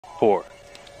4.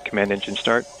 Command engine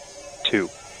start. 2,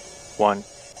 1.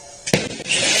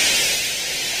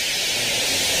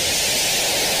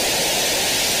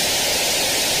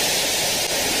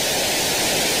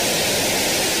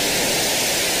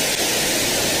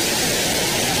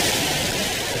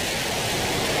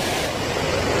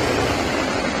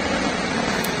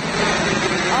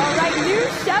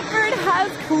 SHEPARD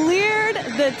has cleared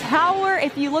the tower.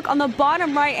 If you look on the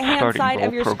bottom right-hand side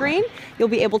of your screen, you'll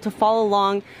be able to follow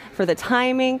along for the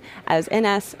timing as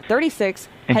NS-36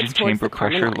 heads towards the chamber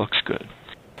pressure looks good.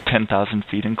 10,000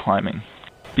 feet and climbing.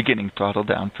 Beginning throttle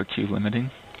down for Q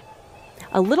limiting.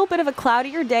 A little bit of a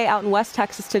cloudier day out in West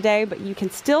Texas today, but you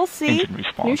can still see Engine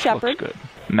response new SHEPARD. Looks good.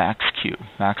 Max Q,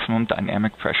 maximum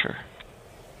dynamic pressure.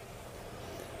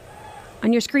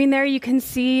 On your screen there, you can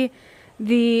see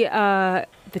the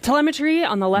telemetry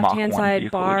on the left-hand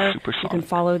side bar. You can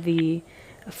follow the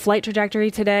flight trajectory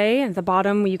today. At the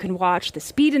bottom, you can watch the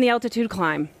speed and the altitude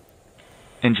climb.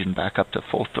 Engine back up to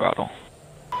full throttle.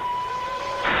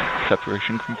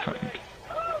 Separation confirmed.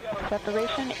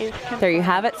 Separation is confirmed. There you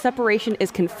have it. Separation is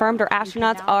confirmed. Our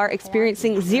astronauts are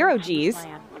experiencing 0 Gs.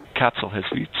 Capsule has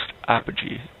reached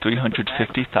apogee,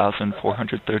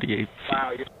 350,438 feet.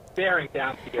 Wow, you're staring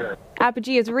down to the Earth.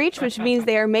 Apogee is reached, which means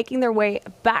they are making their way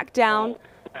back down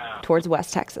towards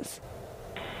West Texas.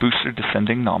 Booster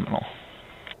descending nominal.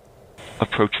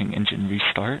 Approaching engine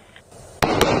restart.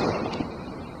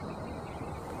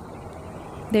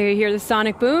 There you hear the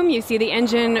sonic boom. You see the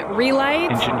engine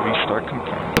relight. Engine restart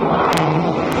confirmed.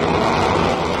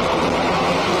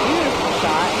 Beautiful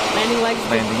shot. Landing legs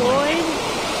deployed.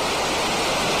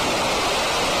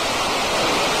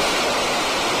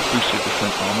 Booster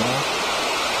descent nominal.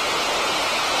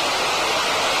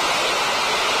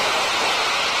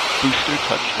 Booster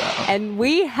touchdown. And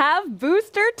we have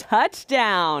booster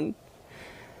touchdown.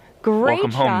 Great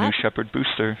Welcome shot. home, new SHEPARD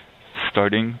booster.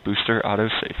 Starting booster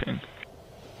auto-safing.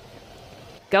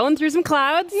 Going through some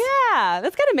clouds. Yeah,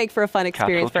 that's got to make for a fun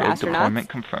experience for astronauts. Deployment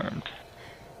confirmed.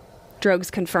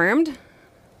 Drogues confirmed.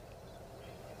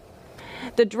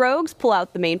 The drogues pull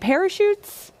out the main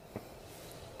parachutes.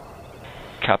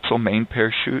 Capsule main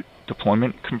parachute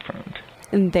deployment confirmed.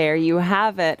 And there you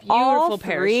have it. Beautiful All three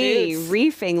parachutes.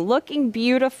 reefing, looking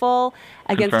beautiful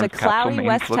against Confirmed a cloudy capsule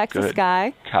West mains look Texas good.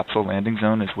 sky. Capsule landing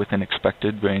zone is within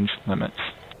expected range limits.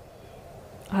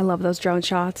 I love those drone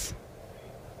shots.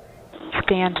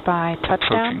 Stand by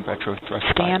touchdown. Approaching retro thrust.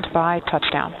 Stand by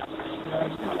touchdown.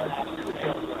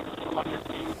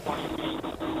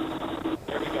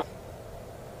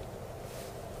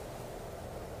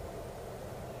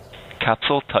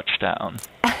 Capsule touchdown.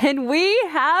 And we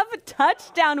have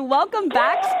touchdown. Welcome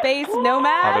back, Space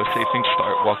Nomads. Auto-safing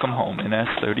start. Welcome home,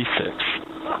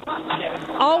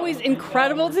 NS-36. Always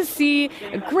incredible to see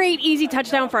a great, easy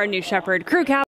touchdown for our new SHEPARD crew captain.